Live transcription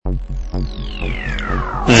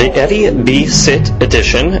The Eddie B. Sit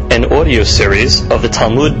edition and audio series of the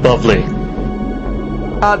Talmud Bavli.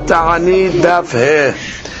 Taanit daf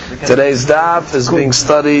he. Today's daf is being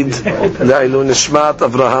studied Le'ilun Nishmat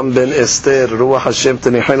Avraham ben Esther Ruach Hashem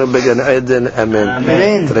Tenichenu Began Eden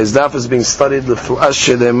Amen. Today's daf is being studied L'fu'ah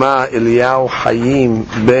Shelema Eliyahu Hayim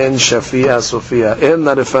ben Shafia Sofia El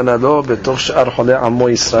Narefanalo Betoch Sha'ar Cholei Amo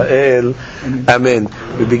Yisrael Amen.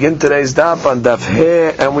 We begin today's daf on daf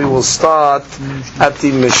he, and we will start at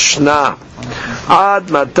the Mishnah. Ad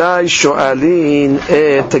Matai Sho'alin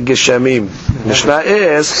Et Geshamim. Mishnah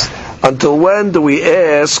asks, until when do we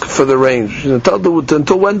ask for the rain?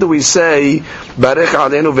 Until when do we say Barech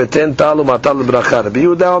Aleinu V'ten Talu Matal Bracha? Rabbi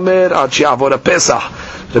Yehuda Omer Ad She'avor Pesach.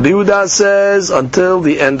 Rabbi Yehuda says until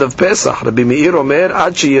the end of Pesach. Rabbi Meir Omer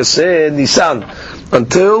Ad She'yaseh Nisan,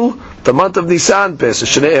 until the month of Nisan. Pesach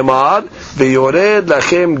Shnei Emar V'yored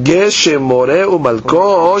Lachem Geshem Moreh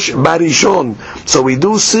U'Malkosh Barishon. So we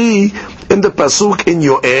do see in the pasuk in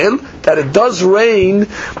Yoel that it does rain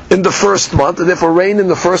in the first month, and therefore rain in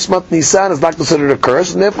the first month Nisan is not considered a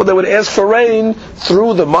curse, and therefore they would ask for rain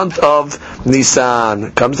through the month of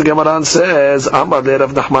Nisan. Comes the Gemara and says, Amar le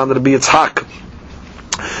Rav Nachman Rabbi Yitzhak,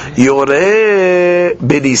 Yoreh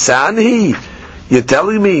b'Nisan hi. You're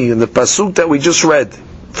telling me in the pasuk that we just read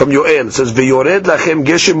from Yoel, it says V'yored lachem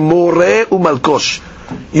geshem moreh u'malkosh.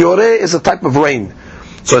 Yoreh is a type of rain.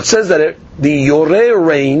 So it says that the Yoreh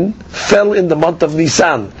rain fell in the month of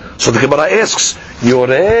Nisan. So the Gemara asks,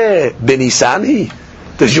 Yoreh b'Nisan hi?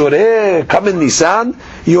 Does Yoreh come in Nisan?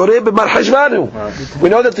 Yoreh b'Mar Heshvan. We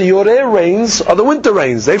know that the Yoreh rains are the winter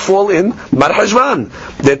rains. They fall in Mar Heshvan.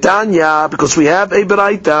 The Tanya, because we have a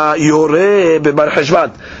Beraita, Yoreh b'Mar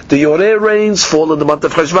Heshvan. The Yoreh rains fall in the month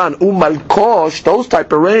of Heshvan. U'Malkosh, those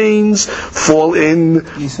type of rains fall in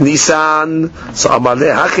Nisan. So Amar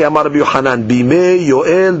le'hachi Amar Rabbi Yochanan, Bimei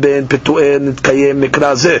Yoel ben Petuel nitkayem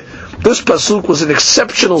mikra zeh. This pasuk was an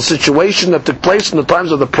exceptional situation that took place in the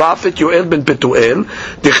times of the prophet Yoel ben Petuel.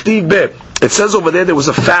 Dichtiv be. It says over there was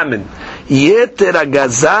a famine. Yeter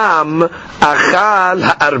agazam achal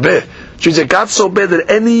ha'arbeh. Which means it got so bad that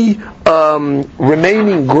any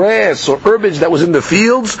remaining grass or herbage that was in the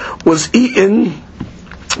fields was eaten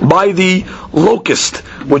by the locust,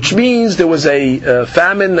 which means there was a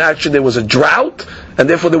famine. Actually, there was a drought, and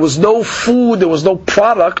therefore there was no food, there was no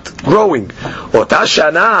product growing.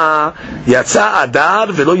 Otashana yatsa adar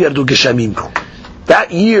velo yardu geshamim.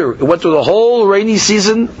 That year, it went through the whole rainy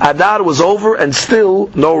season. Adar was over, and still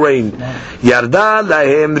no rain. Yarda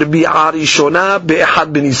lahem ribi'a rishona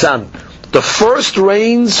be'echad b'Nisan. The first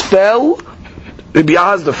rains fell.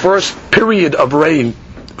 Ribi'a is the first period of rain.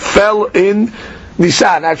 Fell in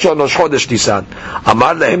Nisan, actually on Rosh Chodesh Nisan.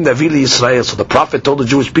 Amar lahem Navi Yisrael. So the prophet told the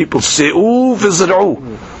Jewish people, Se'u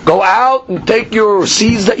v'zer'u. Go out and take your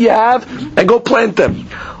seeds that you have and go plant them.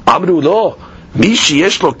 Amru lo. Mishi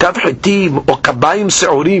yesh lo kav hitim or kabayim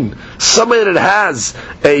se'urim. Somebody that has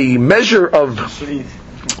a measure of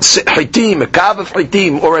hitim, a kav of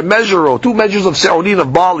hitim, or a measure or two measures of se'urim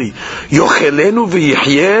of barley, yochelenu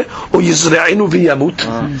v'yihyeh or yizre'enu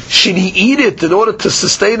v'yamut. Should he eat it in order to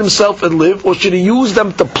sustain himself and live, or should he use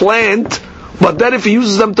them to plant? But then if he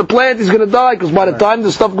uses them to plant, he's going to die, because by the time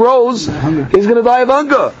the stuff grows, he's going to die of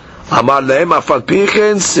hunger. Amar lehem afal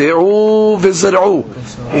pichen se'u v'zer'u.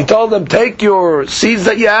 He told them, take your seeds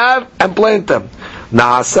that you have and plant them.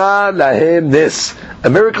 Na'asa lahem this. A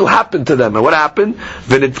miracle happened to them. And what happened?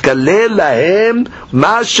 V'nitkaleh lahem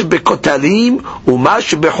ma shebekotalim u'ma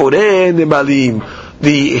shebechorei nemalim.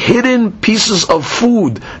 The hidden pieces of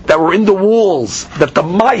food that were in the walls, that the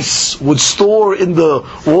mice would store in the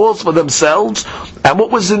walls for themselves, and what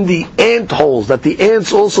was in the ant holes, that the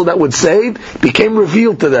ants also that would save, became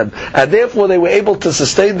revealed to them. And therefore they were able to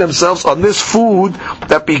sustain themselves on this food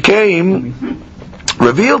that became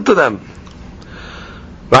revealed to them.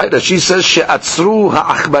 Right? As she says, she'atzru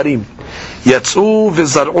ha'achbarim. Yatzu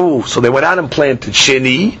v'zar'u. So they went out and planted.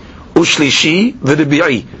 Sheni, ushlishi,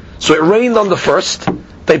 v'ribi'i. So it rained on the first,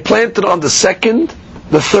 they planted on the second,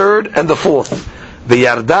 the third, and the fourth.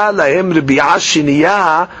 V'yarda lahem ribi'ah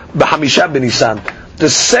shiniyah b'hamisha b'Nisan. The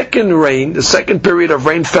second rain, the second period of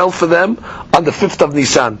rain fell for them on the 5th of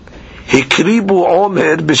Nisan. Hikribu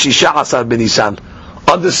omer b'shisha asar b'Nisan.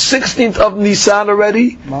 On the 16th of Nisan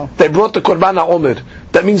already, they brought the Korban HaOmer.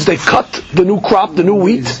 That means they cut the new crop, the new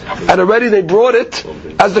wheat, and already they brought it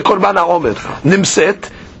as the Korban HaOmer.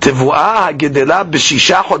 Nimset, Tevuah gedela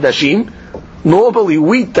b'shisha chodashim. Normally,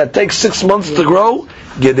 wheat that takes 6 months to grow,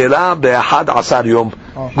 gedela be'ahad asar yom,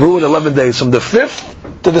 grew in 11 days, from the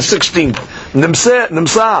 5th to the 16th.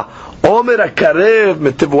 Nimsa Omer akarev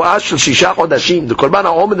metivuah shel shisha chodashim. The korban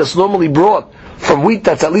ha'omer that's normally brought from wheat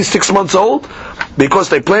that's at least 6 months old, because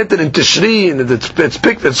they planted in Tishri and it's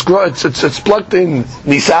picked, it's plucked in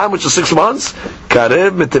Nisan, which is 6 months.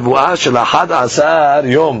 Karev metivuah shel ahad asar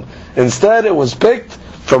yom. Instead, it was picked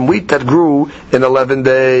from wheat that grew in 11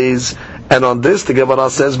 days. And on this, the Gemara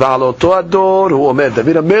says, "Va'aloto ador hu omer."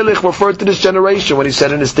 David HaMelech referred to this generation when he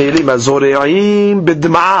said in his Tehillim, "Azoreim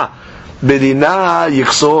b'dma'ah, b'dina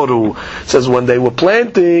yichsoru." Says when they were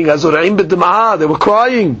planting, "Azoreim b'dma'ah," they were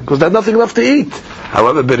crying because they had nothing left to eat.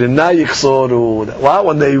 However, b'dina yichsoru,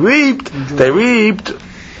 when they reaped,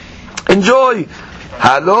 enjoy.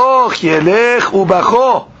 Haloch yelech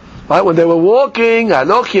ubacho. Right, when they were walking,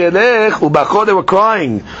 haloch yelech ubacho, they were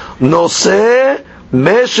crying. Noseh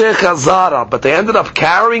Meshech Hazara, but they ended up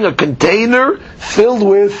carrying a container filled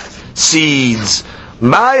with seeds.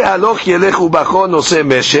 My haloch yelech ubacho noseh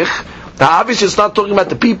meshech. Now obviously it's not talking about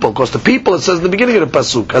the people, because the people, it says in the beginning of the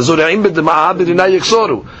pasuk, Hazoreim b'dema'ah b'dina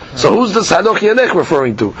yeksoru. So who's this haloch yelech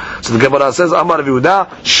referring to? So the Gemara says, Amar Yehuda,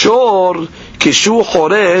 Shor kishu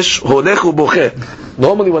choresh holech ubocheh.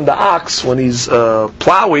 Normally when the ox, when he's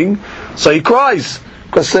plowing, so he cries,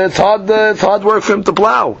 because it's hard work for him to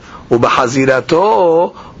plow.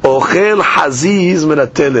 Ubahazirato ochel haziz min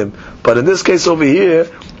atelem. But in this case over here,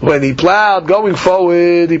 when he plowed, going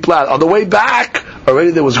forward, he plowed. On the way back,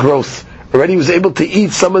 already there was growth. Already he was able to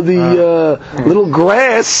eat some of the little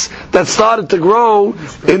grass that started to grow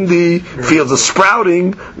in the fields, the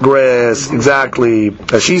sprouting grass. Exactly.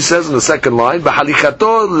 As she says in the second line,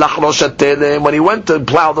 Bahalichato lachrosh atelem. When he went to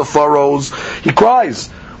plow the furrows, he cries.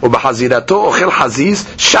 Ubahazirato ochel haziz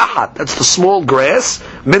shahat. That's the small grass.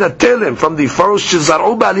 Min atelem, from the furrows.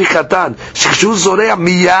 Shezaru ba'alichatan. Shekshu zorea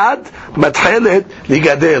miyad matchelet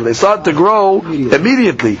ligadel. They start to grow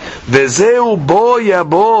immediately. Vezeu bo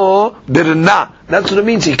yabo birna. That's what it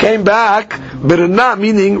means. He came back birna,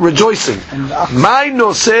 meaning rejoicing. My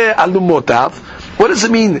noseh alumotav. What does it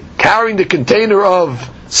mean? Carrying the container of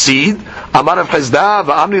seed. Amar of Hezda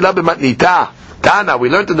va'amni la b'matnita. Tana, we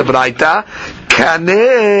learned in the Braita,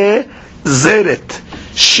 Kaneh Zeret,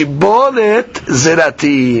 Shibolet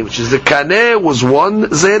Zerati, which is the Kaneh was one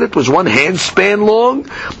Zeret, was one handspan long,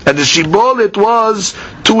 and the Shibolet was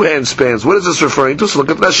 2 handspans. What is this referring to? So look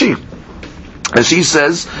at Rashi. And she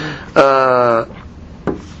says, My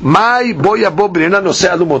boya bo b'nina noseh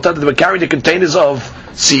alumotah, they were carrying the containers of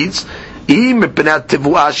seeds. If it's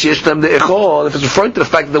referring to the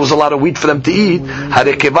fact that there was a lot of wheat for them to eat,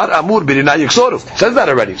 it says that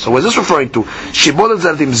already. So what is this referring to?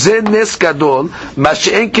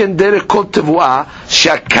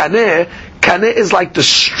 Kaneh is like the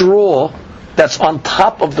straw that's on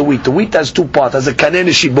top of the wheat. The wheat has 2 parts. There's a kaneh and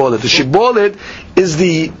a shibolet. The shibolet is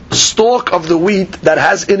the stalk of the wheat that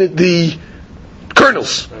has in it the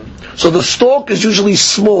kernels. So the stalk is usually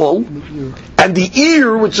small, and the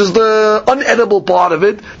ear, which is the unedible part of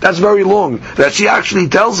it, that's very long. That she actually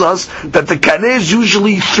tells us that the kaneh is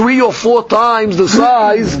usually 3 or 4 times the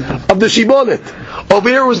size of the shibolet. Over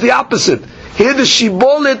here was the opposite. Here the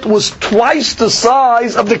shibolet was twice the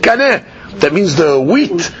size of the kaneh. That means the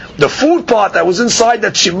wheat, the food part that was inside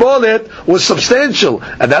that shibolet was substantial.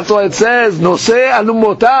 And that's why it says, Noseh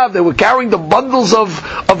alumotav, they were carrying the bundles of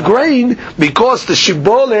grain, because the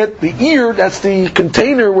shibolet, the ear, that's the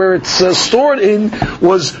container where it's stored in,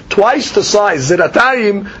 was twice the size,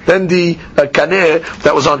 zeratayim, than the kaneh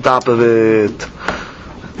that was on top of it.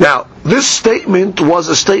 Now, this statement was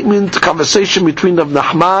a conversation between Rav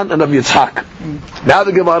Nachman and Rav Yitzhak. Now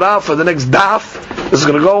the Gemara, for the next daf, is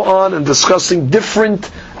going to go on and discussing different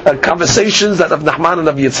conversations that Rav Nachman and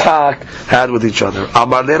Rav Yitzhak had with each other.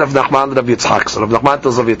 Amar le Rav Nachman and Rav Yitzhak. So Rav Nachman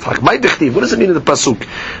tells Rav Yitzhak, "My dichtiv." What does it mean in the pasuk?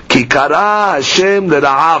 Ki kara Hashem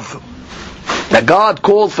lera'av. That God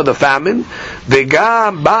called for the famine.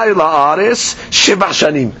 Vegam ba'i la'ares shebach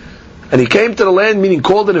shanim. And he came to the land, meaning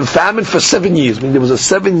called it in famine for 7 years. Meaning there was a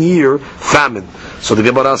 7-year famine. So the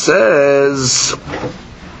Gemara says,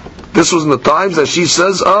 this was in the times, as she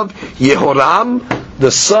says, of Yehoram,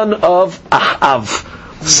 the son of Ahav.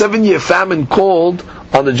 7-year famine called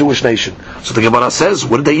on the Jewish nation. So the Gemara says,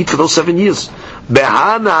 what did they eat for those 7 years?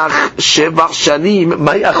 Behanach shevach shanim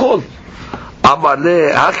may achol. Amar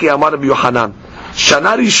le hachi amar Rabbi Yochanan.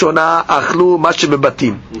 Shana Rishona achlu mashe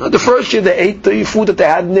bebatim. The first year they ate the food that they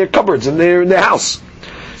had in their cupboards, in their house.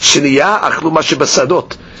 Shniya achlu mashe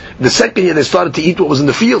basadot. The second year they started to eat what was in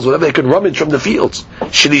the fields, whatever they could rummage from the fields.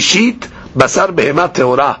 Shlishit basar behemat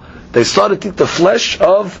teorah. They started to eat the flesh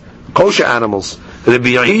of kosher animals.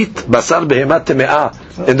 Rebi'it basar behemat teme'ah.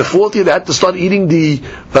 In the 4th year they had to start eating the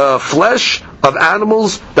flesh of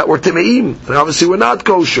animals that were teme'im, and obviously were not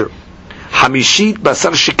kosher. Hamishit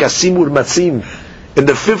basar shikasim urmatzim. In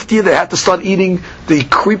the 5th year, they had to start eating the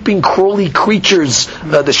creeping, crawly creatures,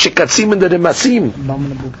 the shikatzim and the remasim.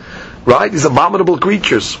 Right? These abominable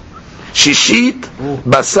creatures. Shishit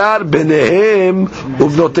basar benehem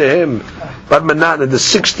uvnotehem. But Manan, in the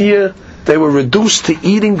 6th year, they were reduced to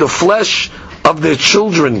eating the flesh of their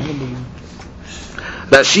children.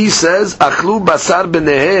 Rashi says, Achlu basar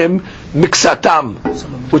benehem miksatam,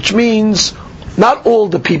 which means not all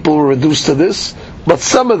the people were reduced to this, but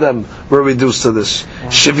some of them were reduced to this.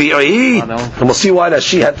 Shvi'it, and we'll see why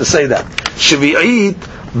Rashi had to say that. Shvi'it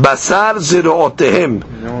basar ziro'otehem.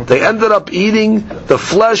 They ended up eating the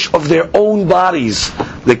flesh of their own bodies.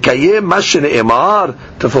 The kayem mashin emar,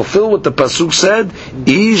 to fulfill what the pasuk said,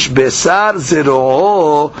 ish besar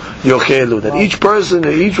ziro'o yochelu. That each person,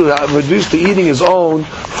 each was reduced to eating his own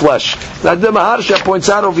flesh. Now the Maharsha points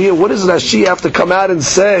out over here, what does Rashi have to come out and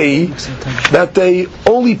say that they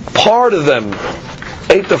only part of them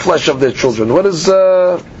ate the flesh of their children? What does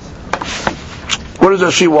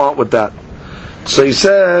Rashi want with that? So he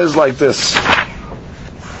says like this.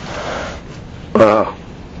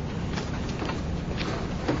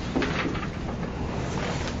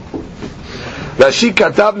 Rashi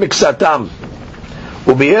katav miksatam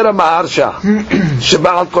ubi'er ma'arsha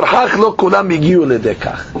sheba'al korchach lo kulam higiu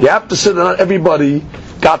ledekach. You have to say that not everybody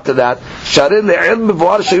got to that. Sharei le'ilm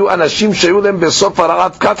mevuar shayu anashim shayu lem besof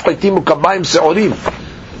hara'at kaf chitim ukabayim se'orim.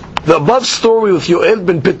 The above story with Yoel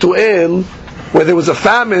ben Petuel, where there was a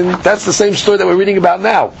famine, that's the same story that we're reading about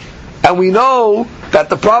now. And we know that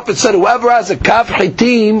the prophet said, whoever has a kaf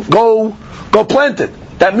hitim, go plant it.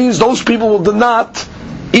 That means those people will not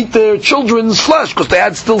eat their children's flesh, because they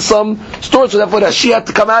had still some storage. So therefore Rashi had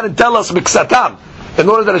to come out and tell us miksatam, in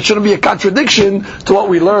order that it shouldn't be a contradiction to what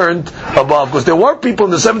we learned above. Because there were people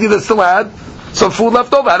in the 70s that still had some food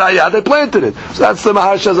left over, and they planted it. So that's the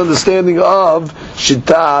Maharsha's understanding of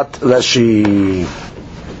Shitat Rashi.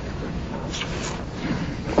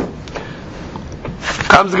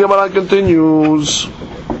 Comes the Gemara and continues.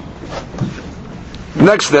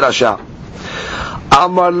 Next derasha.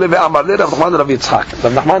 Amar le ve'amar le Rav Nachman Rav Yitzchak.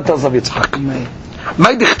 Rav Nachman tells Rav Yitzchak.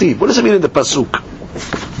 May dichtiv. What does it mean in the pasuk?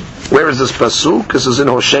 Where is this pasuk? This is in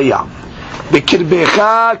Hosea.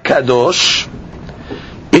 Bekirbecha kadosh.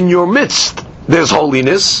 In your midst there's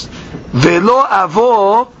holiness. Ve'lo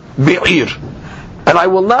avo be'ir. And I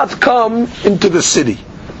will not come into the city.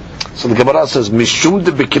 So the Gemara says, Mishum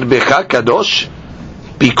de bekirbecha kadosh.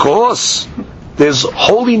 Because there's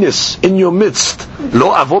holiness in your midst.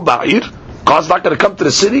 Lo avo ba'ir. God's not going to come to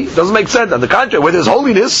the city? It doesn't make sense. On the contrary, where there's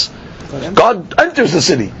holiness, God enters the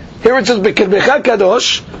city. Here it says, Bekirbecha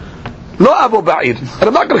kadosh, lo avo ba'ir. And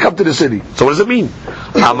I'm not going to come to the city. So what does it mean?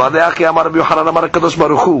 Amar le'achi amar Rabbi Yochanan amar HaKadosh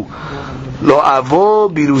Baruch Hu, lo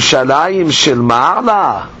avo birushalayim shel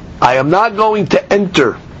ma'ala. I am not going to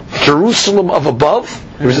enter Jerusalem of above.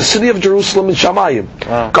 There's a city of Jerusalem in Shamayim.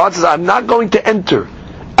 God says, I'm not going to enter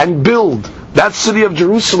and build that city of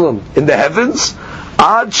Jerusalem in the heavens,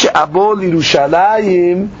 Ad she'abo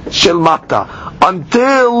l'Yerushalayim shel mata,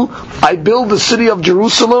 until I build the city of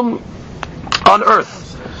Jerusalem on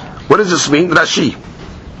earth. What does this mean? Rashi.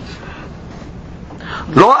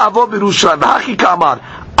 Lo avo b'Yerushalayim v'hachi ka'amar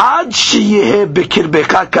ad she'yeh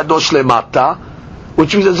b'kirbecha kadosh lemata,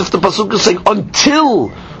 which means as if the pasuk is saying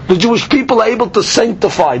until the Jewish people are able to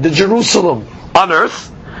sanctify the Jerusalem on earth.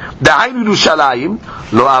 I'm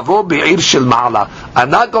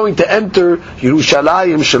not going to enter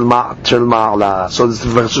Yerushalayim shel Ma'ala. So this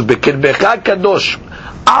verse is Bekirbecha Kadosh.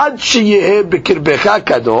 Ad sheyeh Bekirbecha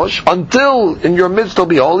Kadosh, until in your midst will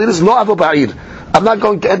be holiness. Lo avo ba'ir. I'm not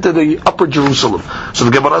going to enter the upper Jerusalem. So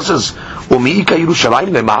the Gemara says, Umi'ika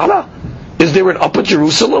Yerushalayim le'Ma'ala? Is there an upper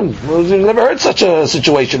Jerusalem? We've never heard such a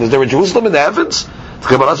situation. Is there a Jerusalem in the heavens? The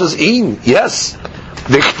Gemara says, yes.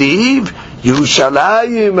 V'chtiv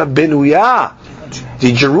Yerushalayim benuya,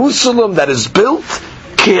 the Jerusalem that is built,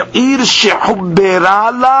 ke'ir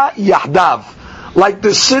shehubbera la yahdav, like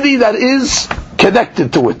the city that is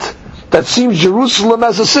connected to it. That seems Jerusalem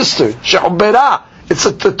as a sister. Shehubbera, it's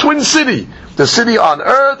a twin city. The city on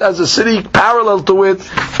earth as a city parallel to it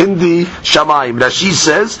in the Shamayim. Rashi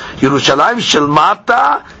says, Yerushalayim shel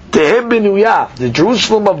mata tehe benuya, the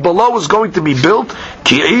Jerusalem of below is going to be built,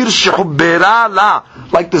 ke'ir shehubbera la,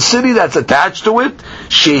 like the city that's attached to it,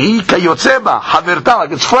 shehi kayotzeba, haverta,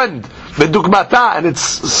 like its friend, bedukmata, and it's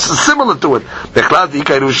similar to it. Bechlad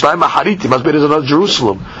ika Yerushalayim hariti, must be there's another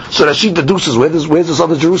Jerusalem. So Rashi deduces, where's this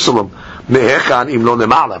other Jerusalem? Mehechan im lo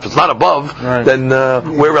nemala. If it's not above, right, then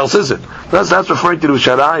where else is it? That's referring to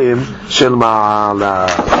Yerushalayim shel ma'ala.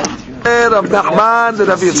 Rav Nachman,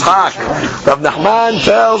 Rav Yitzchak. Rav Nachman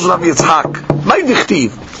tells Rav Yitzchak, my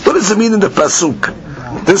dichtiv. What does it mean in the pasuk?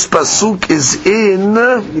 This pasuk is in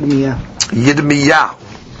Yirmiyah.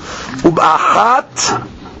 Ub'achat,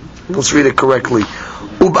 let's read it correctly.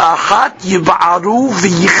 Ub'achat yib'aru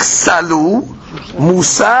v'yichsalu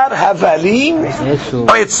musar havalim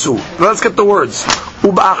etzu. Let's get the words.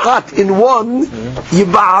 Ub'achat, in one,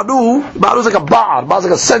 yib'aru is like a bar is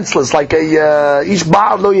like a senseless, like a ish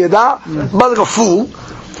bar lo yeda, like a fool.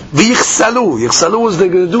 V'yichsalu is they're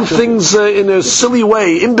going to do things in a silly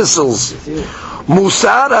way, imbeciles.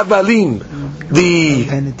 Musar havalim, the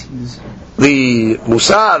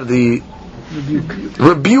musar, the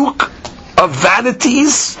rebuke of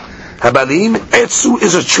vanities. Habalim, etzu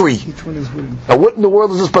is a tree. Now what in the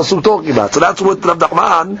world is this pasuk talking about? So that's what Rav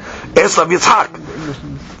Nachman asked Rav Yitzchak.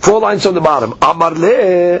 4 lines on the bottom. Amar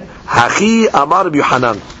le hachi amar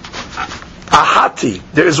Yohanan. Ahati,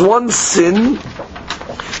 there is one sin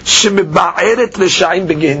shemiba'eret l'shaim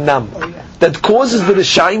begehinam, that causes the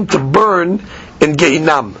Rishaim to burn in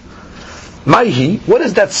Gehinam. Maihi, what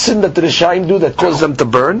is that sin that the Rishaim do that causes them to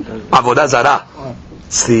burn? Avodah zarah.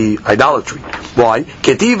 It's the idolatry. Why?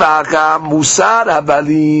 Ketivaka musar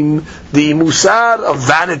havalim. The musar of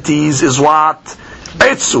vanities is what?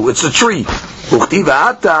 Etzu. It's a tree.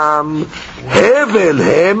 Uktivatam hevel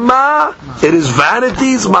hema. It is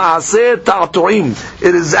vanities maaseh ta'atoim.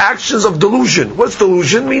 It is actions of delusion. What's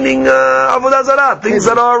delusion? Meaning avodah zarah, things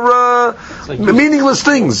that are meaningless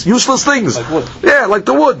things, useless things. Like wood. Yeah, like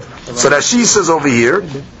the wood. So that she says over here.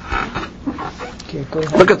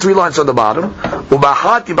 Look at 3 lines on the bottom. If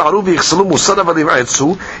I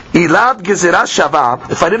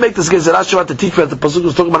didn't make this gezerah shava to teach me that the pasuk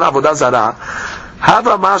was talking about avodah zarah,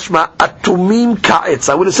 hava mashma atumim ka'etz,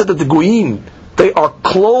 I would have said that the goyim, they are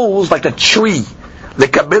closed like a tree,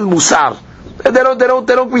 lekabel musar. They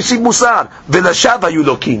don't receive musar. V'lashav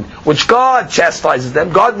hayulokin, which God chastises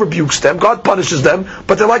them, God rebukes them, God punishes them,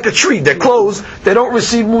 but they're like a tree. They're closed. They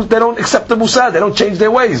don't accept the musar. They don't change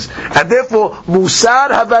their ways, and therefore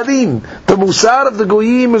musar havalim. The musar of the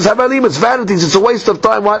goyim is havalim. It's vanities. It's a waste of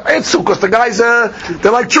time. Why? It's because the guys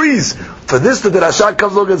they're like trees. For this, the Rasha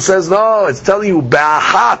comes along and says, no, it's telling you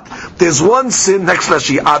ba'achat. There's one sin next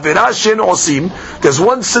Rashi. Avera shen osim. There's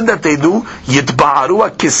one sin that they do. Yitba'aru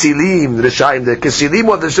kesilim. The kesilim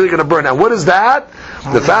or the shir going to burn. Now, what is that?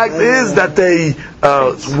 The fact is that they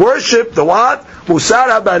worship the what? Musar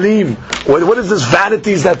habalim. What is this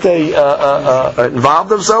vanities that they involve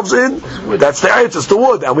themselves in? That's the earth, it's the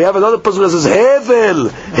wood. And we have another person that says hevel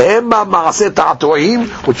hema maaseh ta'atoim,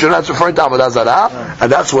 which you're not referring to avodah zarah,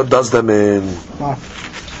 and that's what does them in. And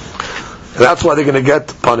that's why they're going to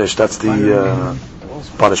get punished. That's the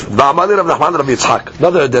punishment. V'amali Rav Nachman Rav Yitzchak.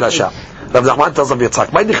 Another derasha. Rav Nachman tells Rav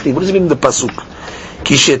Yitzchak, what does it mean in the pasuk?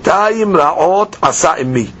 Ki shetayim ra'ot asa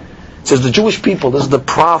immi. It says the Jewish people, this is the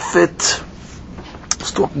prophet,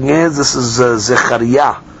 this is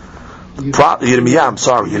Zechariah.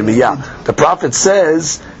 Yirmiyah. The prophet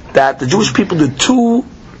says that the Jewish people did 2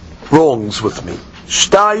 wrongs with me.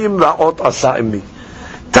 Shtayim ra'ot asa immi.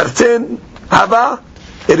 Tarten hava,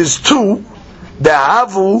 it is 2.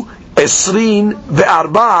 Dehavu esrin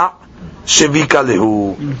ve'arba shevika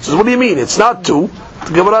lehu. So what do you mean? It's not 2.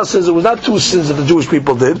 The Gemara says it was not 2 sins that the Jewish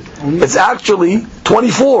people did. It's actually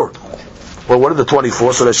 24. Well, what are the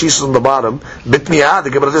 24? So that she's on the bottom. Bitmiyah, the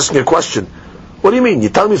Gemara is asking a question. What do you mean? You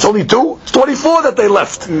tell me it's only 2? It's 24 that they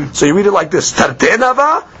left. So you read it like this.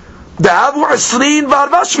 Tartenava, Dahavu Asrin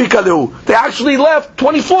Varva Shvikalu. They actually left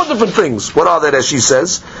 24 different things. What are they that she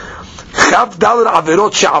says?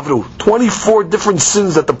 24 different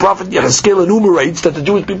sins that the Prophet Yehezkel enumerates that the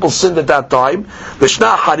Jewish people sinned at that time.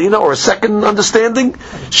 Vishna Harina, or a second understanding,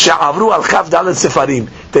 Sha'avru al Chav Dalet Sefarim.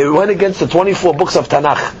 They went against the 24 books of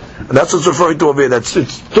Tanakh. And that's what's referring to over here. It's 2,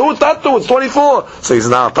 it's not 2, it's 24. So he's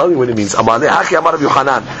now telling you what it means. Amar Hachi Amar Rav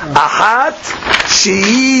Yochanan. Ahat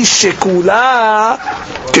Shei Shekula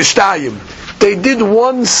Kishtayim. They did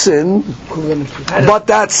one sin, but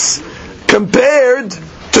that's compared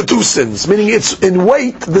to 2 sins. Meaning it's in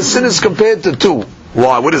weight, the sin is compared to 2.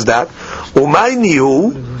 Why? What is that?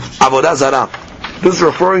 Umaynihu Avodah Zarah. This is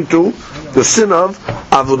referring to the sin of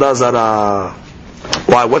Avodah Zarah.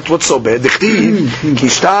 Why? What's so bad? What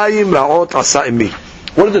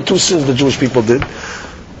are the 2 sins the Jewish people did?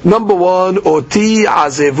 Number 1, Oti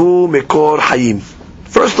azevu mekor hayim.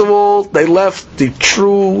 First of all, they left the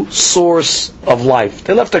true source of life.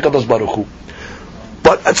 They left HaKadosh Baruch Hu.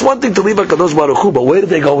 But it's one thing to leave HaKadosh Baruch Hu, but where did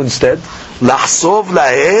they go instead? Lachsov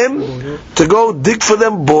lahem, to go dig for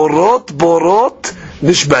them borot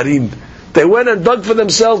nishbarim. They went and dug for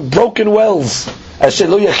themselves broken wells. That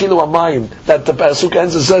the pasuk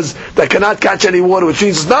ends and says that cannot catch any water, which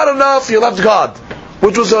means it's not enough. You left God,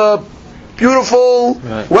 which was a beautiful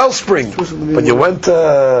wellspring, but you went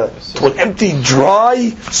to an empty, dry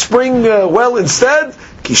spring well instead.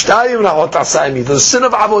 The sin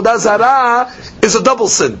of avodah zarah is a double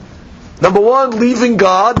sin. Number one, leaving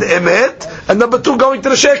God, the emet, and number two, going to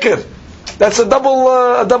the sheker. That's a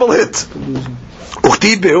double hit.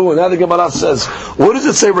 Now the Gemara says, what does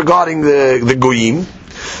it say regarding the goyim?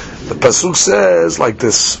 The pasuk says like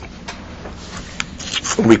this.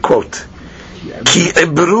 We quote, Ki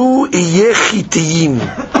ebru iye chitiyim.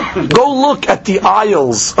 Go look at the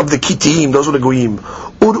isles of the Kitiyim, those are the goyim.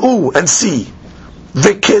 Ur'u, and see.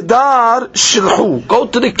 The Kedar shilhu. Go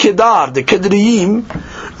to the Kedar, the Kedriyim.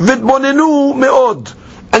 Vidmonenu me'od.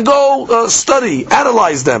 And go study,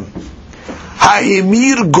 analyze them.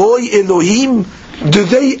 Ha'emir goy Elohim. Do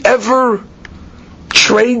they ever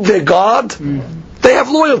trade their God? They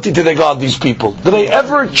have loyalty to their God, these people. Do they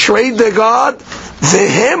ever trade their God?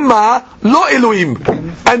 Vehema lo Elohim.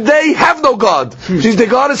 And they have no God. Their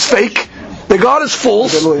God is fake. Their God is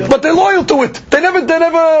false. But they're loyal to it. They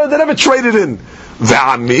never traded in.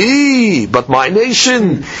 Ve'ami. But my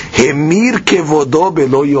nation. Hemir kevodo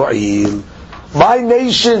belo yo'il. My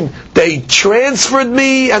nation, they transferred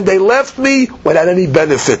me and they left me without any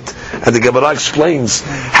benefit. And the Gemara explains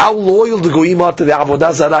how loyal the goyim are to the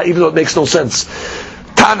avodah zarah, even though it makes no sense.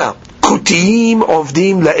 Tana, kutiyim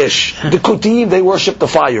ovdim la'esh. The kutiyim, they worship the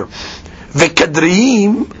fire. The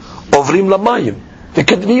kadriyim ovrim lamayim. The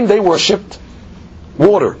kadriyim, they worshipped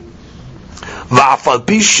water. Va'afal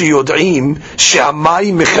pi sheyod'im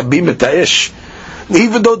she'amayim mechabim et ha'esh.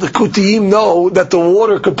 Even though the kutiyim know that the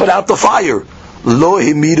water could put out the fire, lo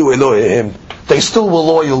himiru Elohim. They still were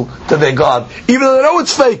loyal to their God, even though they know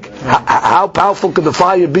it's fake. How powerful could the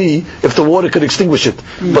fire be if the water could extinguish it?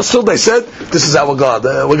 But still, they said, "This is our God.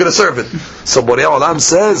 We're going to serve it." So Borei Olam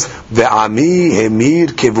says, "Ve'ami hemir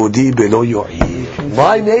kevodi belo yo'il."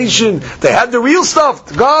 My nation, they had the real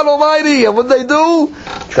stuff, God Almighty, and what they do?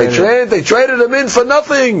 They traded them in for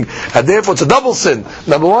nothing, and therefore it's a double sin.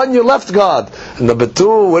 Number one, you left God, and number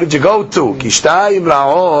two, where did you go to? Kishtayim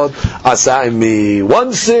ra'od asaimi.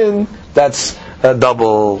 One sin. That's a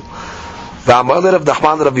double. V'amalei Rav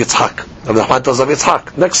Nachman Rav Yitzchak. Rav Nachman tells Rav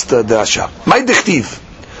Yitzchak. Next drasha. May dichtiv.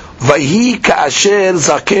 Vayhi ka'asher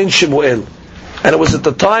zaken Shemuel. And it was at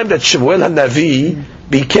the time that Shemuel HaNavi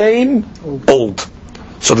became old.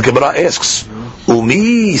 So the Gemara asks,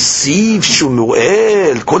 Umi siv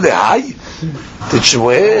Shemuel kolehai? Did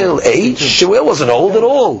Shemuel age? Shemuel wasn't old at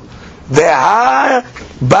all. Ve'ha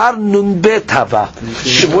bar nunbet hava.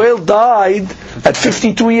 Shemuel died at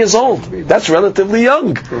 52 years old. That's relatively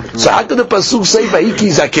young. So how could the pasuk say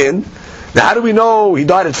vayiki zaken? Now how do we know he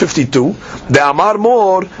died at 52? Ve'amar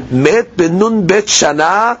mor met benun bet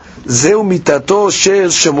shana zeu mitato shel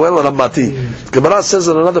Shemuel Ramati. Gemara says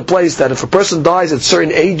in another place that if a person dies at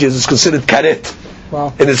certain ages, it's considered karet.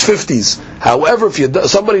 Wow. In his 50s. However, if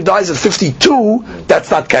somebody dies at 52, that's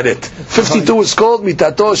not karet. 52 is called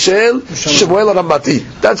mitato shel Shemuel Ramati.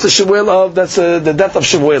 That's the the death of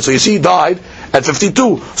Shemuel. So you see, he died at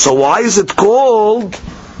 52. So why is it called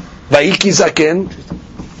vayiki zaken?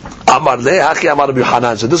 Amar le haki amar Rabbi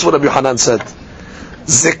Yochanan. So this is what Rabbi Yochanan said.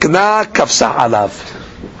 Zikna kafsa alav.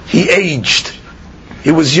 He aged.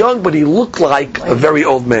 He was young, but he looked like a very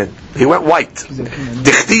old man. He went white.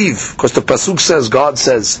 Dichtiv, because the pasuk says, God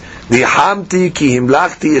says, Nihamti ki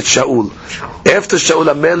himlachti et Shaul. After Shaul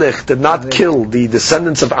HaMelech did not kill the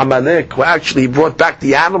descendants of Amalek, who actually brought back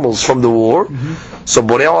the animals from the war, so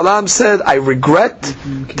Borei Olam said, I regret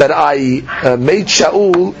that I made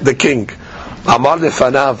Shaul the king. Amar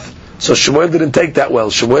lefanav. So Shemuel didn't take that well.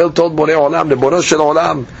 Shemuel told Borei Olam, Leboro shel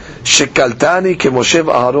Olam, Shekaltani ke Moshe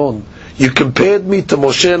v'Aaron. You compared me to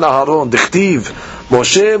Moshe and Aharon. Dichtiv,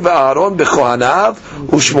 Moshe v'Aaron b'Kohanav,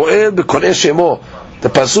 u'Shmuel b'Konei Shemo. The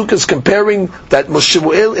pasuk is comparing that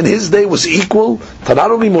Shemuel in his day was equal to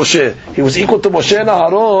not only Moshe, he was equal to Moshe and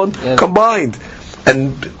Aharon combined.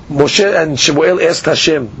 And Moshe and Shemuel asked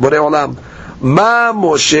Hashem, Borei Olam, Ma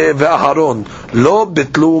Moshe ve'Aharon lo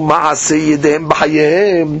bitlu ma'aseh yedehem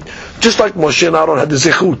b'chayehem. Just like Moshe and Aharon had the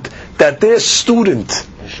zechut that their student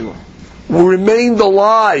remained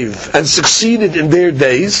alive and succeeded in their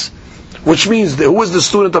days, which means who was the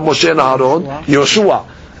student of Moshe and Aharon? Yoshua.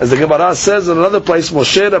 As the Gemara says in another place,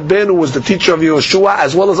 Moshe Rabbeinu was the teacher of Yoshua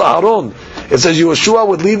as well as Aharon. It says Yoshua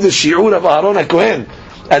would leave the Shiur of Aharon HaKohen.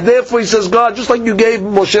 And therefore he says, God, just like you gave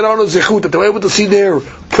Moshe and Aharon zechut, that they were able to see their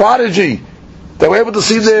prodigy, they were able to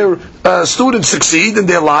see their students succeed in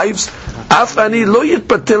their lives. I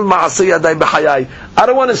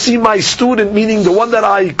don't want to see my student, meaning the one that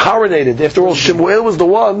I coronated. After all, Shemuel was the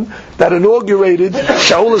one that inaugurated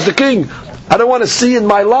Shaul as the king. I don't want to see in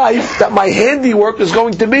my life that my handiwork is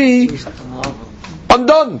going to be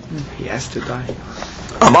undone. He has to die.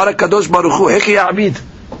 Amar HaKadosh Baruch Hu, Heki Ya'abid.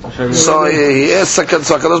 So he asked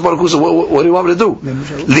HaKadosh Baruch Hu, so what do you want me to do?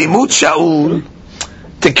 Limut Shaul,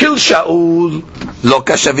 to kill Shaul, lo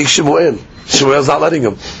kashavik Shemuel. Shemuel's not letting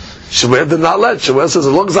him. Shemuel did not let. Shemuel says,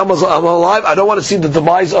 as long as I'm alive, I don't want to see the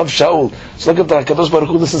demise of Shaul. So look at that. HaKadosh Baruch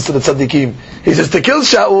Hu listens to the tzaddikim. He says, to kill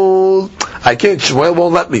Shaul, I can't. Shemuel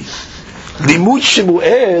won't let me. Limut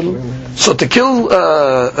Shemuel, so to kill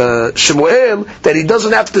Shemuel, that he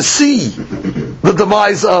doesn't have to see the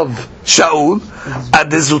demise of Shaul.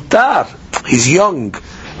 Adezutar, he's young.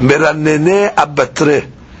 Meranene abatre.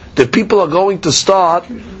 The people are going to start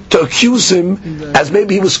to accuse him as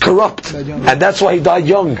maybe he was corrupt, and that's why he died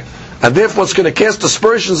young, and therefore it's going to cast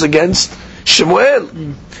aspersions against Shemuel.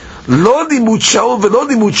 Lo limut Shaul velo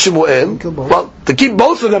limut Shemuel. Well, to keep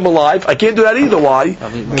both of them alive, I can't do that either. Why?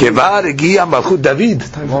 Kevar egia malchut David,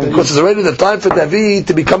 because it's already the time for David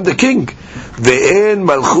to become the king. Ve'en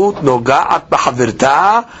malchut nogaat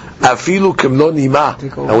b'chaverta afilu kemlo nima.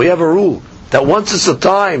 And we have a rule that once it's the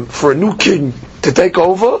time for a new king to take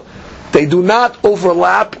over, they do not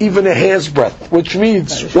overlap even a hair's breadth. Which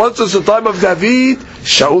means, once it's the time of David,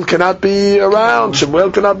 Shaul cannot be around,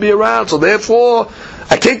 Shemuel cannot be around. So therefore,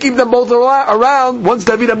 I can't keep them both around once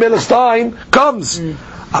David HaMelech's time comes.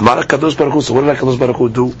 Amar HaKadosh Baruch Hu, so what did HaKadosh Baruch Hu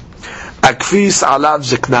do? Akfis alav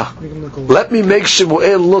zikna. Let me make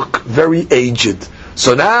Shemuel look very aged.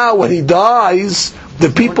 So now when he dies, the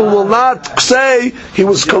people will not say he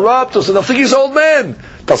was corrupt, or so they'll think he's an old man.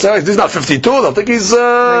 They'll say he's not 52, they'll think he's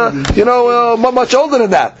much older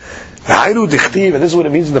than that. And this is what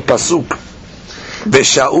it means in the pasuk.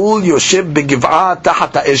 Ve'Shaul yoshev begiv'ah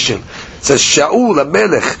tachat ha'eshel. It says Shaul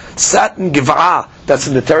HaMelech sat in Giv'ah, that's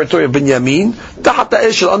in the territory of Binyamin, tachat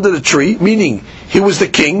ha'eshel, under the tree, meaning he was the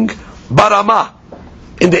king, Barama,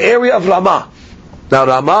 in the area of Ramah. Now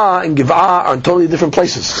Ramah and Giv'ah are in totally different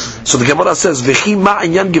places. So the Gemara says, V'chi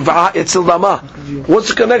ma'inyan Giv'ah etzel Ramah. What's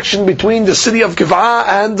the connection between the city of Giv'ah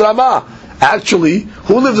and Ramah? Actually,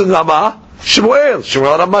 who lived in Ramah? Shemuel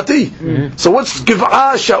Ramati. So what's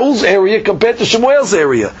Giv'ah, Shaul's area, compared to Shemuel's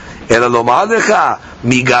area? אלא לומר לך,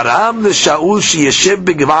 מגרם לשאול שישב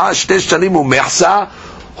בגבעה 2 שנים ומחסה,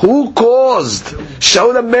 who caused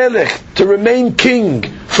Shaul HaMelech to remain king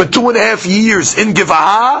for 2.5 years in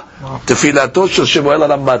Giv'ah? Tefilato shel Shemuel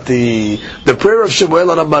HaRamati, the prayer of Shemuel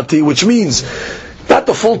HaRamati, which means not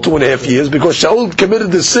the full 2.5 years, because Shaul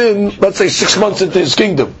committed the sin, let's say 6 months into his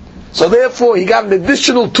kingdom. So therefore, he got an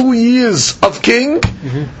additional 2 years of king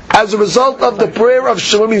as a result of the prayer of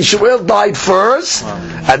Shemuel. I mean, Shemuel died first,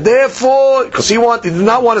 and therefore, because he did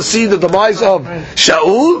not want to see the demise of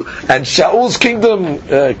Shaul, and Shaul's kingdom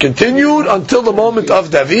continued until the moment of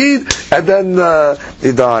David, and then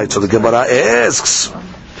he died. So the Gemara asks,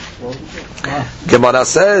 Gemara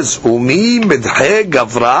says, Umi midhe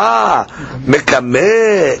gavra,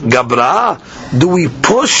 mekame gabra. Do we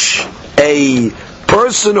push a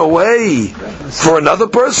person away for another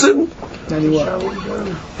person?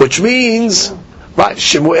 Which means, right,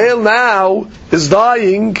 Shemuel now is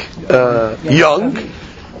dying young,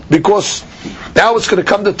 because now it's going to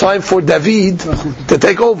come the time for David to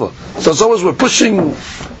take over. So as long as we're pushing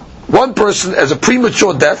one person as a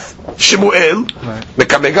premature death, Shemuel,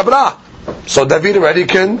 Mekame Gabra, so David already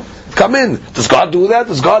can come in. Does God do that?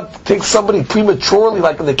 Does God take somebody prematurely,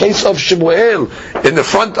 like in the case of Shemuel, in the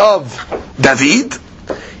front of David?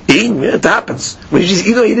 It happens.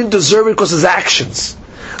 He didn't deserve it because of his actions.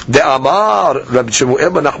 The Amar, Rabbi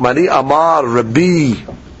Shemuel ben Nachmani, Amar, Rabbi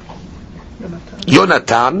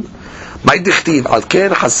Yonatan, my dichtiv, al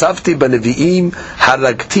ken hasavti b'nevi'im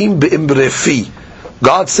haragtim be'imrefi.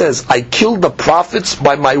 God says, I killed the prophets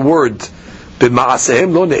by my word.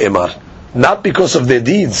 B'ma'asehem lo ne'emar. Not because of their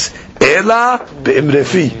deeds. Ela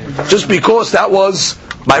be'imrefi. Just because that was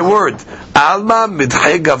my word. Alma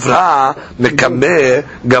midhe gavra mekame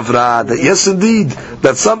gavra. Yes, indeed,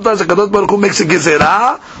 that sometimes the Kadosh Baruch Hu makes a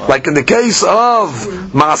gezerah, like in the case of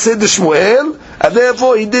Maaseh de Shmuel, and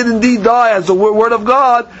therefore he did indeed die as the word of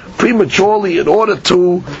God prematurely in order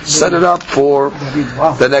to set it up for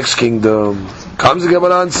the next kingdom. Comes the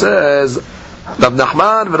Gemara and says, Rav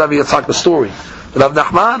Nachman and Rav Yitzhak, the story. Rav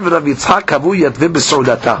Nachman and Rav Yitzhak havu yatvim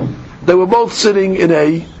b's'udata. They were both sitting in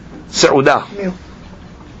a se'udah.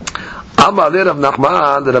 Amar le Rav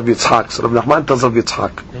Nachman le Rav Yitzhak. So Rav Nachman tells Rav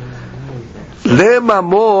Yitzhak, le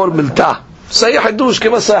mamor milta. Say hadush,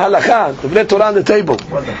 give us a halakha. The Bnei Torah on the table.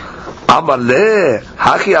 Amar le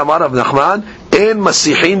haki amar Rav Nachman en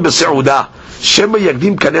masichin b's'udah. Shema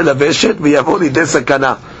yagdim kaneh laveshet v'yavo lidei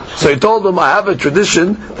sakana. So he told them, I have a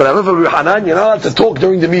tradition that I live in Hanan, you're not allowed to talk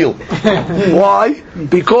during the meal. Why?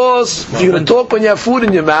 Because if you're going to talk when you have food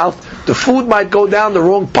in your mouth, the food might go down the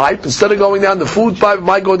wrong pipe. Instead of going down the food pipe, it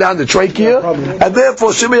might go down the trachea. And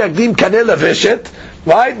therefore, Shema Yakdim Kaneh Leveshet.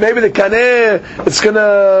 Right? Maybe the kaneh, it's going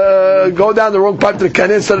to go down the wrong pipe to the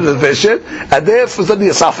kaneh instead of the vishet, and therefore, instead of the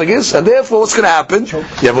esophagus, and therefore, what's going to happen? You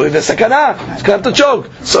have the sakana. It's going to have to choke.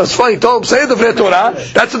 So it's funny, he told him, say the Divrei Torah.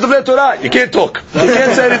 That's the Divrei Torah. You can't talk. You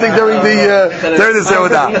can't say anything during the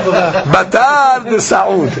Seudah. Batar the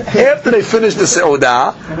Sa'ud. After they finished the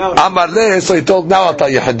Seudah, Amar leh, so he told, now I'll tell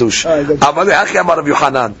you Hadush. Amar leh, Achi Amar Rav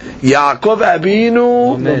Yochanan. Yaakov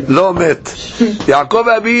Abinu lo met.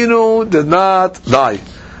 Yaakov Abinu did not die.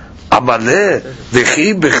 אמר לה,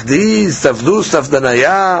 וכי בכדי ספדו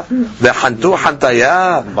ספדניה, וחנתו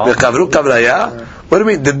חנתיה, וקברו קבריה? What do you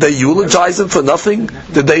mean? Did they eulogize him for nothing?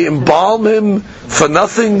 Did they embalm him for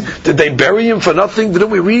nothing? Did they bury him for nothing?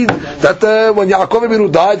 Didn't we read that when Yaakov Avinu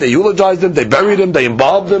died, they eulogized him, they buried him, they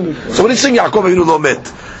embalmed him? So when he's saying Yaakov Avinu lo met,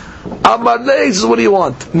 Amar le, he says, what do you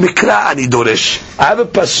want? Mikra ani doresh. I have a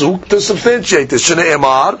pasuk to substantiate this.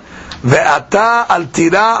 Shne'emar, ve'ata al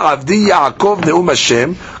tira avdi Yaakov ne'um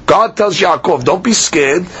Hashem. God tells Yaakov, don't be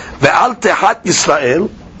scared. Ve'al tehat Yisrael.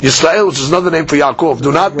 Yisrael, which is another name for Yaakov.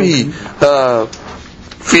 Do not be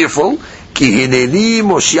fearful. Ki hineni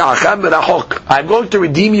moshiacha merachok. I'm going to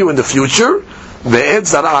redeem you in the future. Ve'ed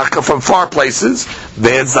zaracha, from far places.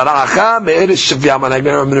 Ve'ed zaracha me'eres shevyam. And I'm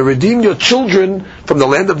going to redeem your children from the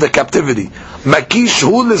land of the captivity. Makish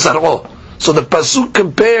hu lezar'o. So the pasuk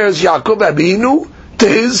compares Yaakov Abinu to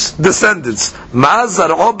his descendants. Ma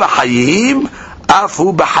zar'o b'chayim,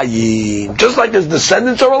 afu b'chayim. Just like his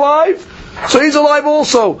descendants are alive, so he's alive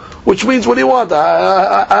also. Which means, what do you want?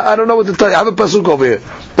 I don't know what to tell you. I have a pasuk over here.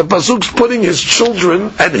 The pasuk's putting his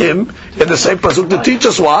children and him in the same pasuk to teach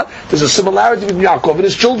us what? There's a similarity between Yaakov and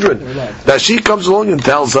his children. Now she comes along and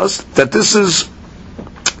tells us that this is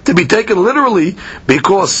to be taken literally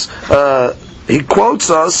because he quotes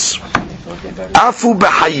us, afu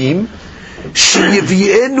b'chayim,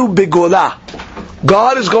 she'yevienu begolah.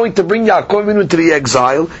 God is going to bring Yaakov into the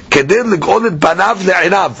exile, keder ligol et banav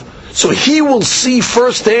le'inav. So he will see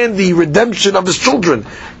firsthand the redemption of his children.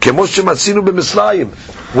 What does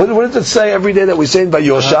it say every day that we say in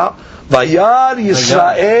Vayosha? Vayar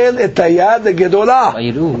Yisrael et hayad gedolah.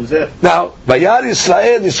 Now, Vayar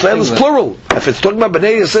Yisrael, Yisrael is plural. If it's talking about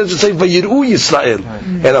Bnei Yisrael, it should say Vayiru Yisrael.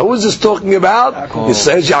 And who is this talking about? It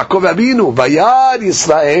says Yaakov Abinu. Vayar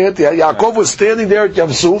Yisrael. Yaakov was standing there at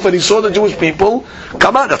Yamsuf and he saw the Jewish people.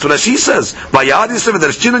 Come on, that's what she says. Vayar Yisrael,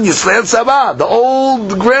 there's Chinan Yisrael Sabah, the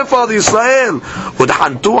old grandfather Yisrael.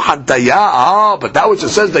 Udhantu Hantaya. But that which it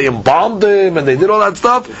says they embalmed him and they did all that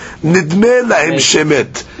stuff. Nidme lahem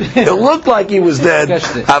shemet. It looked like he was dead.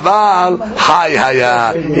 Aval hay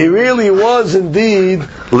haya. He really was indeed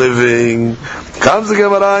living. Comes the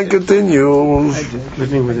Gemara and continues.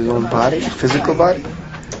 Living with his own body, physical body.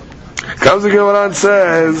 Comes the Gemara and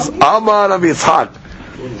says, Amar Rav Yitzchak.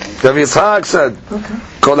 Rav Yitzchak said,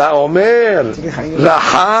 Kol ha'omer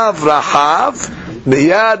Rahav Rahav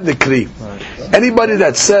miyad nikri. Anybody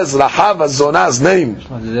that says Rahav Azonah's name,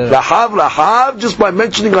 Rahav, just by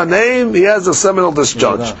mentioning her name, he has a seminal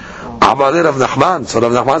discharge. Amar Rav Nachman. So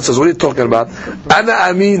Rav Nachman says, what are you talking about? Ana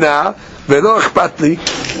Amina ve'lo ichpat li.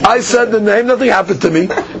 I said the name, nothing happened to me.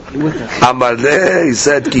 Amar le, he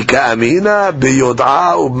said, Ki ka'amina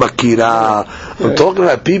biyod'a u'makira. I'm talking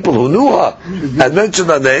about people who knew her and mentioned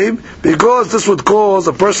her name, because this would cause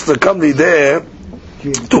a person to come there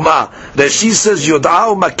Tuma. That she says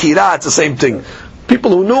Yod'a Makira, it's the same thing.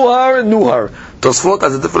 People who knew her and knew her. Tosfot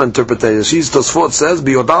has a different interpretation. Tosfot says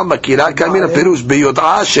Biyod'a Makira kamina perush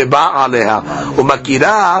Biyod'a sheba aleha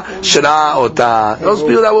umakira shra ota. Those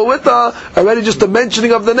people that were with her already, just the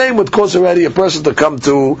mentioning of the name would cause already a person to come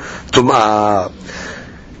to Tuma.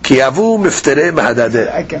 Kiyavu miftere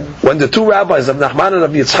mahadadeh. When the two rabbis of Nachman and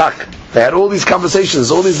of Yitzchak, they had all these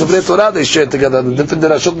conversations, all these Divrei Torah they shared together, the different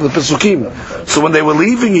Derashot and the Pesukim. So when they were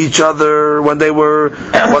leaving each other, when Rav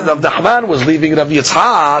Nachman was leaving Rav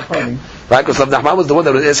Yitzchak, right? Because Rav Nachman was the one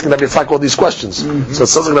that was asking Rav Yitzchak all these questions. So it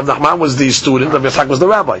sounds like Rav Nachman was the student, Rav Yitzchak was the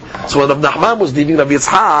rabbi. So when Rav Nachman was leaving Rav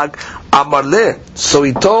Yitzchak, Amar le, so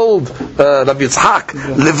he told Rav Yitzchak,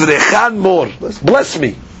 Livrechan mor, bless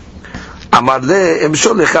me. Amar le,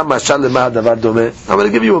 emshol lecha mashal lema hadavar domeh. I'm going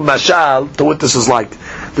to give you a mashal to what this is like.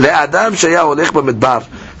 Le'adam shaya holech b'midbar,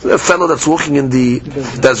 a fellow that's walking in the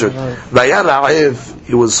desert. Vayar ra'ev,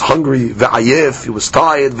 he was hungry. Ve'ayef, he was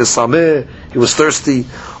tired. Ve'sameh, he was thirsty.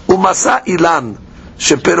 Umasa ilan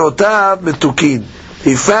sheperotav metukin.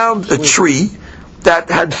 He found a tree that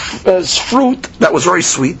had fruit that was very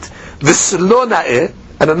sweet. V'slo na'eh,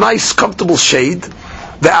 and a nice comfortable shade.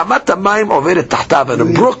 Ve'amat ha'mayim overet tahtav, and a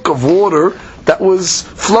brook of water that was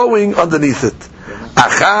flowing underneath it.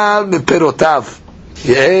 Achal meperotav.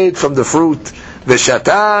 He ate from the fruit.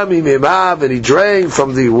 V'shata mimimav, and he drank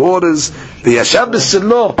from the waters. V'yashav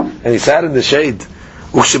b'silo, and he sat in the shade.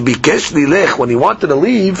 U'shebikesh lilech, when he wanted to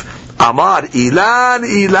leave, Amar, Ilan,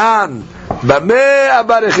 Ilan, Bameh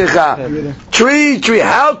abarechecha. Tree,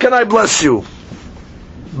 how can I bless you?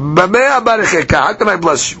 Bameh abarechecha, how can I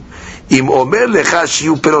bless you? Im omer lecha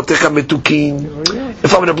shiyu perotecha metukin.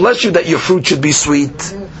 If I'm going to bless you that your fruit should be sweet,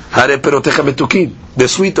 hare perotecha metukin. They're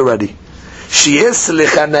sweet already. Shiyes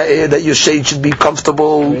lecha na'eh, that your shade should be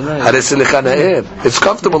comfortable. Hare lecha na'eh, it's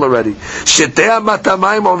comfortable already. Shetea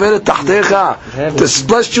matamayim overet tachtecha, to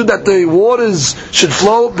bless you that the waters should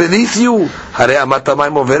flow beneath you. Hare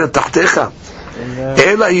matamayim overet tachtecha.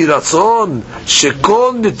 Ela yiratzon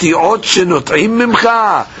shekol nitiot shenot'im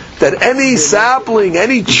mimcha, that any sapling,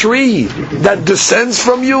 any tree that descends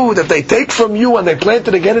from you, that they take from you and they plant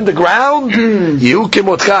it again in the ground, you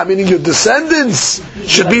kimotcha, meaning your descendants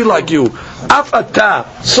should be like you. Af ata,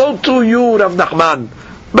 so too you, Rav Nachman.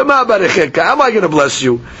 B'ma barecheka, how am I going to bless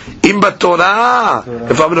you? Im b'torah,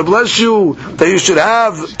 if I'm going to bless you, that you should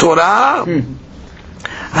have Torah.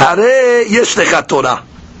 Hare yesh lecha Torah.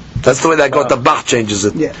 That's the way that got the Bach changes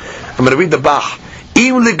it. I'm going to read the Bach.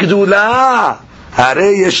 Im l'gdula,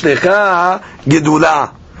 hare yesh lecha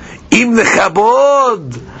gedula. Im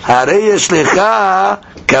lechabod, hare yesh lecha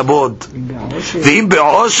kabod. Ve'im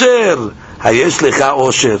be'osher, hare yesh lecha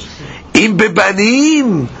osher. Im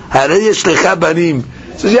bebanim, hare yesh lecha banim.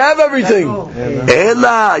 So you have everything.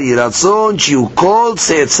 Ela yiratzon shiukol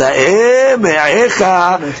tzetzae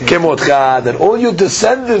me'echa kemotcha, that all your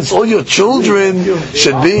descendants, all your children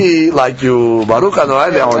should be like you. Baruch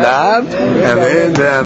Adonai le'olam. Amen.